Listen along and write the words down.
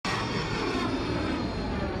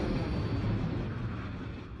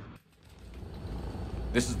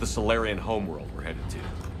This is the Salarian homeworld we're headed to.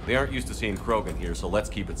 They aren't used to seeing Krogan here, so let's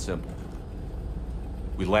keep it simple.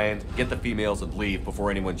 We land, get the females, and leave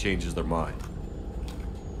before anyone changes their mind.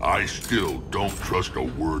 I still don't trust a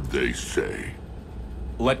word they say.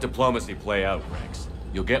 Let diplomacy play out, Rex.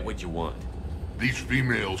 You'll get what you want. These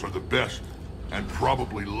females are the best, and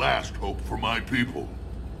probably last hope for my people.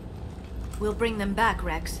 We'll bring them back,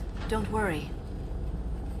 Rex. Don't worry.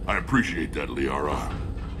 I appreciate that, Liara.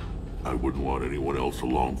 I wouldn't want anyone else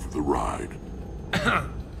along for the ride.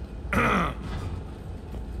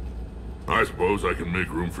 I suppose I can make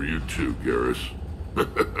room for you too, Garrus.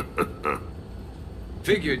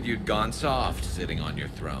 Figured you'd gone soft sitting on your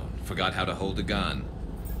throne. Forgot how to hold a gun.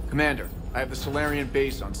 Commander, I have the Solarian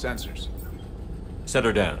base on sensors. Set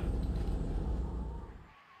her down.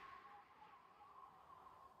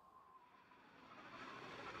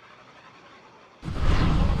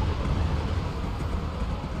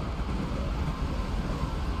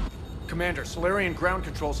 Commander, Solarian ground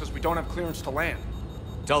control says we don't have clearance to land.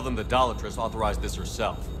 Tell them the Dolatress authorized this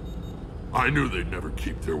herself. I knew they'd never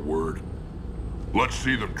keep their word. Let's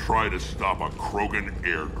see them try to stop a Krogan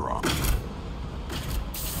airdrop.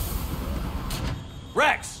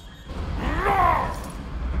 Rex!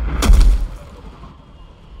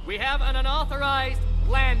 We have an unauthorized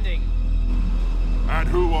landing. And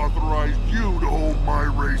who authorized you to hold my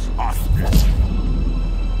race hostage?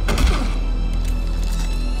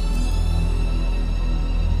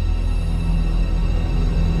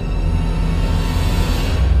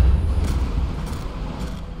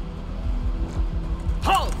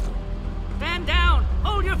 Halt! Stand down!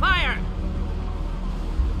 Hold your fire!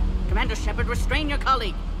 Commander Shepard, restrain your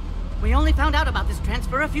colleague. We only found out about this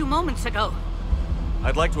transfer a few moments ago.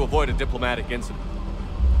 I'd like to avoid a diplomatic incident.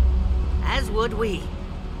 As would we.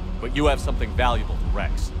 But you have something valuable to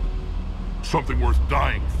Rex. Something worth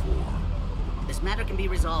dying for. This matter can be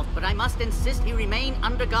resolved, but I must insist he remain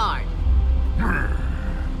under guard.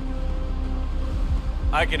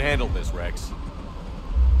 I can handle this, Rex.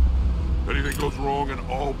 Anything goes wrong and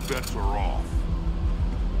all bets are off.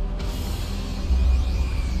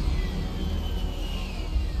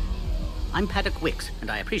 I'm Paddock Wicks, and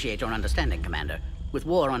I appreciate your understanding, Commander. With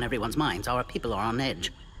war on everyone's minds, our people are on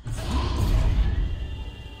edge.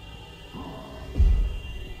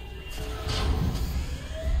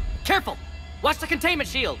 Careful! Watch the containment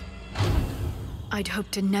shield! I'd hope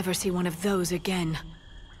to never see one of those again.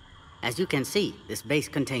 As you can see, this base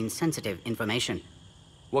contains sensitive information.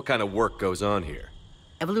 What kind of work goes on here?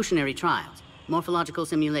 Evolutionary trials, morphological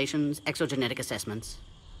simulations, exogenetic assessments.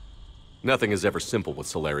 Nothing is ever simple with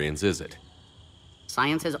Solarians, is it?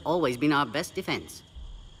 Science has always been our best defense.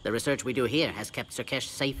 The research we do here has kept Surkesh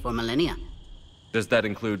safe for millennia. Does that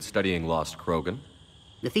include studying lost Krogan?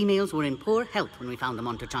 The females were in poor health when we found them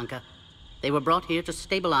on Tuchanka. They were brought here to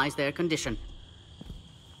stabilize their condition.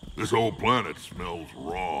 This whole planet smells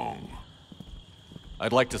wrong.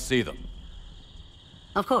 I'd like to see them.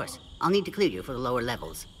 Of course. I'll need to clear you for the lower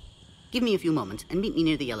levels. Give me a few moments and meet me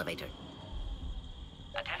near the elevator.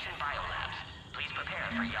 Attention biolabs. Please prepare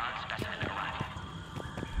for Yard specimen arrival.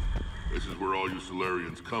 This is where all you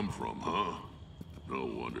Solarians come from, huh? No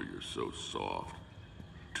wonder you're so soft.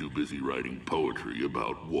 Too busy writing poetry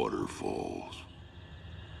about waterfalls.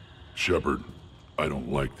 Shepard, I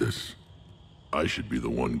don't like this. I should be the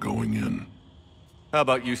one going in. How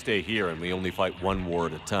about you stay here and we only fight one war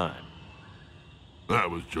at a time? That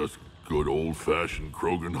was just good old-fashioned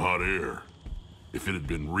Krogan hot air. If it had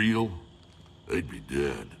been real, they'd be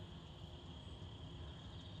dead.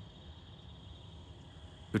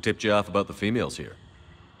 Who tipped you off about the females here?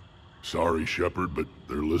 Sorry, Shepard, but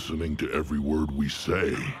they're listening to every word we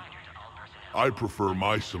say. I prefer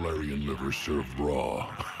my Solarian liver served raw.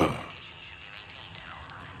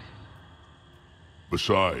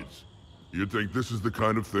 Besides, you'd think this is the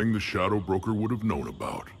kind of thing the Shadow Broker would have known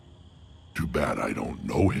about. Too bad I don't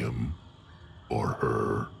know him. Or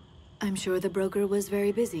her. I'm sure the broker was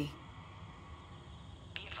very busy.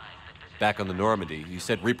 Back on the Normandy, you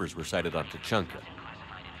said Reapers were sighted on Tuchanka.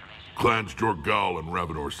 Clans Jorgal and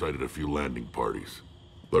Ravenor sighted a few landing parties.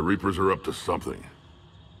 The Reapers are up to something.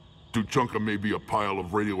 Tuchanka may be a pile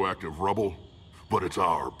of radioactive rubble, but it's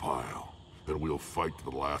our pile. And we'll fight to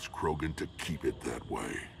the last Krogan to keep it that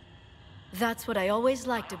way. That's what I always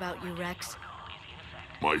liked about you, Rex.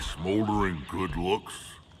 My smoldering good looks?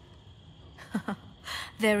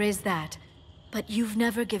 There is that. But you've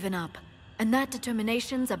never given up. And that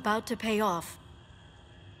determination's about to pay off.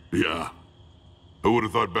 Yeah. Who would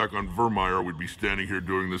have thought back on Vermeer we'd be standing here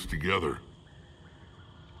doing this together?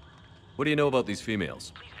 What do you know about these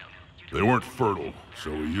females? They weren't fertile,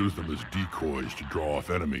 so we used them as decoys to draw off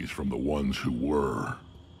enemies from the ones who were.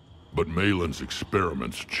 But Malin's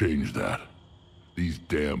experiments changed that. These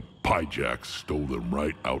damn Pyjaks stole them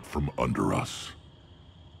right out from under us.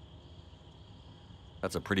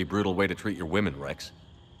 That's a pretty brutal way to treat your women, Rex.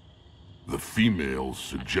 The females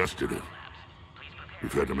suggested it.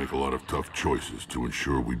 We've had to make a lot of tough choices to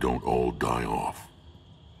ensure we don't all die off.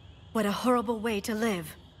 What a horrible way to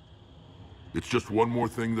live. It's just one more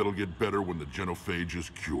thing that'll get better when the genophage is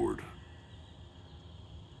cured.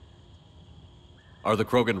 Are the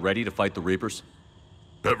Krogan ready to fight the Reapers?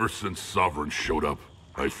 Ever since Sovereign showed up,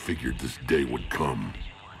 I figured this day would come.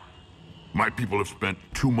 My people have spent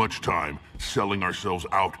too much time selling ourselves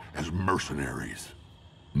out as mercenaries.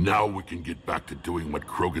 Now we can get back to doing what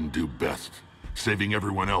Krogan do best, saving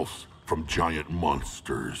everyone else from giant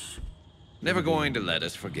monsters. Never going to let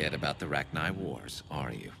us forget about the Rachni Wars,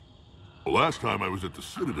 are you? Last time I was at the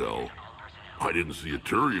Citadel, I didn't see a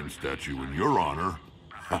Turian statue in your honor.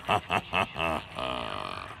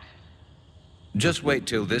 Just wait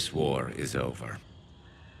till this war is over.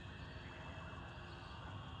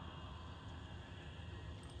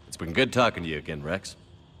 It's been good talking to you again, Rex.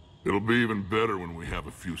 It'll be even better when we have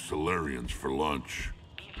a few Solarians for lunch.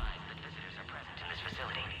 Be advised that visitors are present in this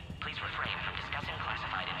facility. Please refrain from discussing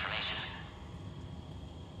classified information.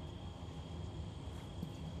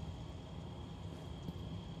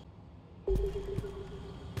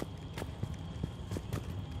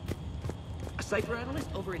 A cipher analyst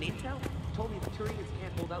over in Intel told me the Turians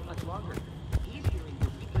can't hold out much longer. He's hearing the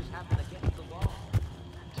Reapers have them against the wall.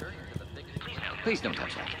 Turians are the biggest... Please don't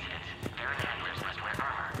touch that. Varric handlers must wear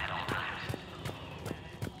armor at all times.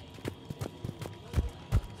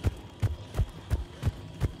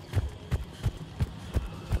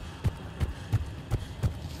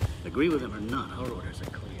 Agree with him or not, our orders are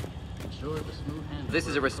clear. Ensure the smooth hand. This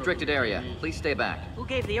is a restricted area. Please stay back. Who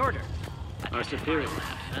gave the order? Our superior labs,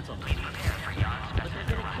 that's all. Please prepare for yacht But they're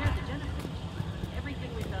getting cleared to Genesis.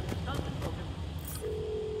 Everything we've done to stop it, Krogan.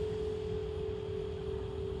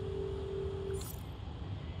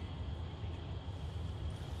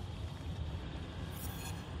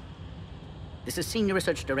 This is Senior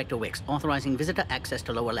Research Director Wicks, authorizing visitor access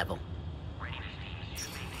to lower level.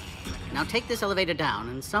 Now take this elevator down,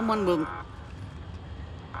 and someone will... Alert.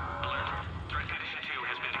 Threat condition 2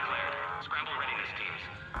 has been declared. Scramble readiness teams.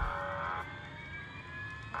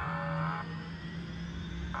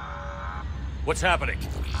 What's happening?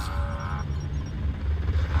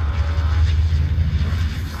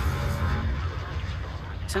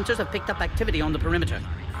 Sensors have picked up activity on the perimeter.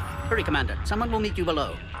 Hurry, Commander. Someone will meet you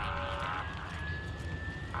below.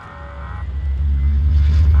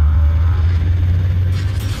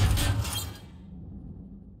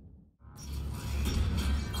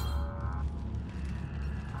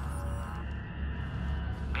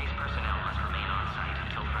 Base personnel must remain on site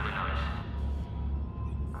until further notice.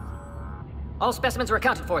 All specimens are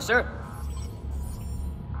accounted for, sir.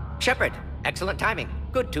 Shepard, excellent timing.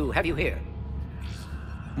 Good to have you here.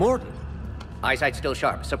 Mordin! Eyesight still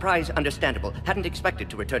sharp. Surprise understandable. Hadn't expected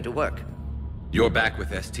to return to work. You're back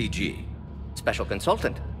with STG. Special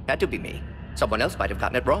consultant. Had to be me. Someone else might have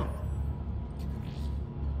gotten it wrong.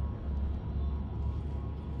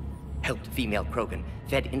 Helped female Krogan.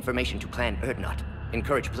 Fed information to Clan Urdnot.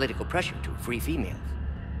 Encouraged political pressure to free females.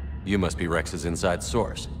 You must be Rex's inside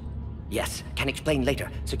source. Yes, can explain later.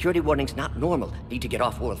 Security warnings not normal. Need to get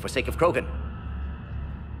off-world for sake of Krogan.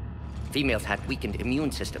 Females had weakened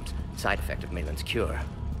immune systems. Side effect of Malin's cure.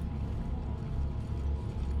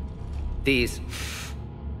 These...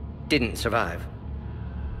 didn't survive.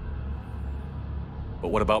 But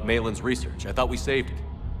what about Malin's research? I thought we saved it.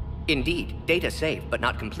 Indeed, data saved, but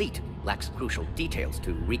not complete. Lacks crucial details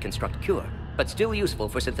to reconstruct cure, but still useful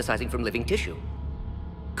for synthesizing from living tissue.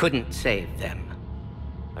 Couldn't save them.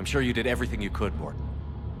 I'm sure you did everything you could, Mordin.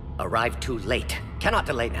 Arrived too late. Cannot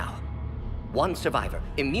delay now. One survivor,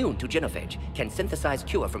 immune to genophage, can synthesize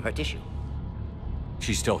cure from her tissue.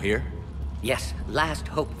 She's still here? Yes, last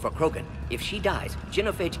hope for Krogan. If she dies,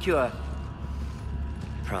 genophage cure...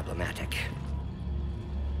 problematic.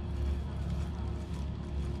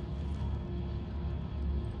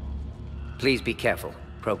 Please be careful.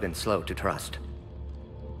 Krogan's slow to trust.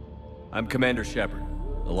 I'm Commander Shepard,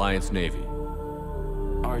 Alliance Navy.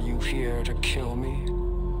 Are you here to kill me?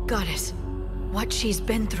 Goddess, what she's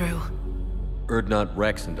been through. Urdnot,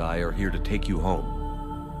 Rex, and I are here to take you home.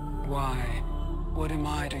 Why? What am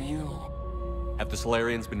I to you? Have the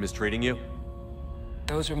Solarians been mistreating you?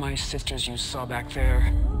 Those are my sisters you saw back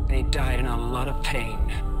there. They died in a lot of pain.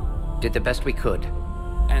 Did the best we could.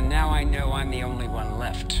 And now I know I'm the only one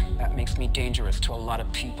left. That makes me dangerous to a lot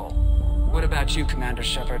of people. What about you, Commander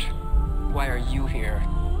Shepard? Why are you here?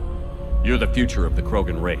 You're the future of the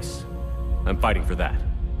Krogan race. I'm fighting for that.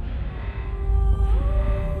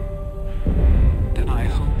 Then I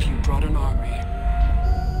hope you brought an army.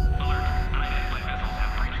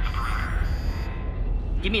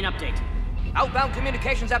 Give me an update. Outbound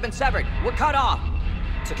communications have been severed. We're cut off.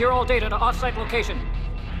 Secure all data to off-site location.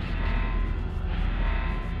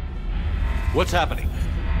 What's happening?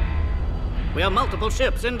 We have multiple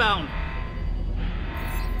ships inbound.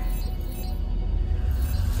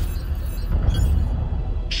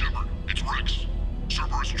 Shepard, it's Rex.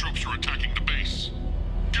 Cerberus troops are attacking the base.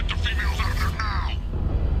 Get the females out of there now!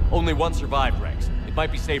 Only one survived, Rex. It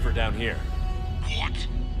might be safer down here. What?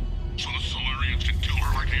 So the Solarians can kill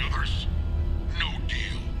her like the others? No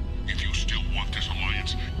deal. If you still want this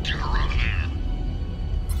alliance, get her out of there.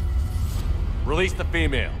 Release the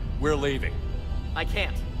female. We're leaving. I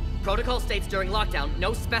can't. Protocol states during lockdown,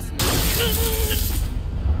 no specimens.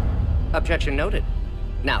 Objection noted.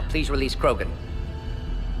 Now, please release Krogan.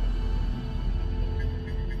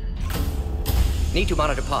 Need to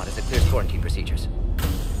monitor pod as it clears quarantine procedures.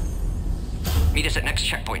 Meet us at next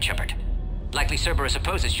checkpoint, Shepard. Likely Cerberus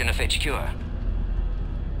opposes genophage cure.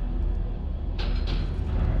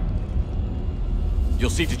 You'll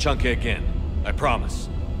see Tuchanka again. I promise.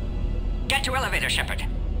 Get to elevator, Shepard.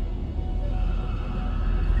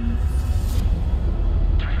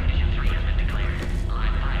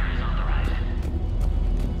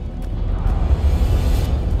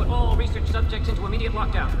 Put all research subjects into immediate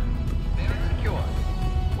lockdown. They're secure.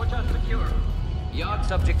 Watch out for the cure. Yard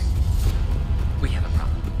subjects. We have a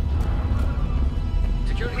problem.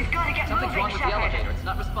 Security. We've got to get Something's moving, wrong with the Shepard. elevator. It's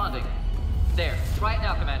not responding. There. Try it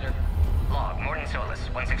now, Commander. Log, Morton Solus,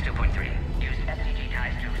 162.3. Used SCG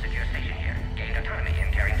ties to secure station here. Gained autonomy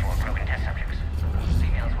in caring for Krogan test subjects.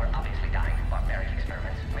 Females were obviously dying. Barbaric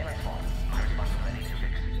experiments. Wayland's fault. My responsibility to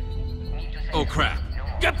fix. Need to send Oh crap. no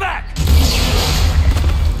more. Get back!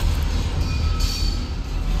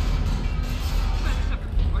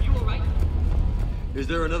 Are you alright? Is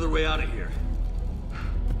there another way out of here?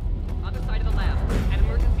 On the side of the lab. An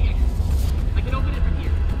emergency exit. I can open it from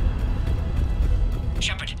here.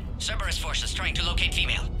 Shepard, Cerberus forces trying to locate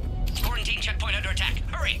female. Quarantine checkpoint under attack.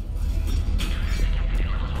 Hurry!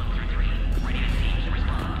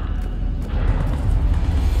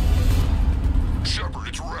 Shepard,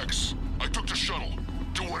 it's Rex. I took the shuttle.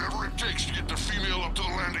 Do whatever it takes to get the female up to the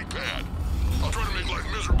landing pad. I'll try to make life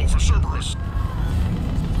miserable for Cerberus.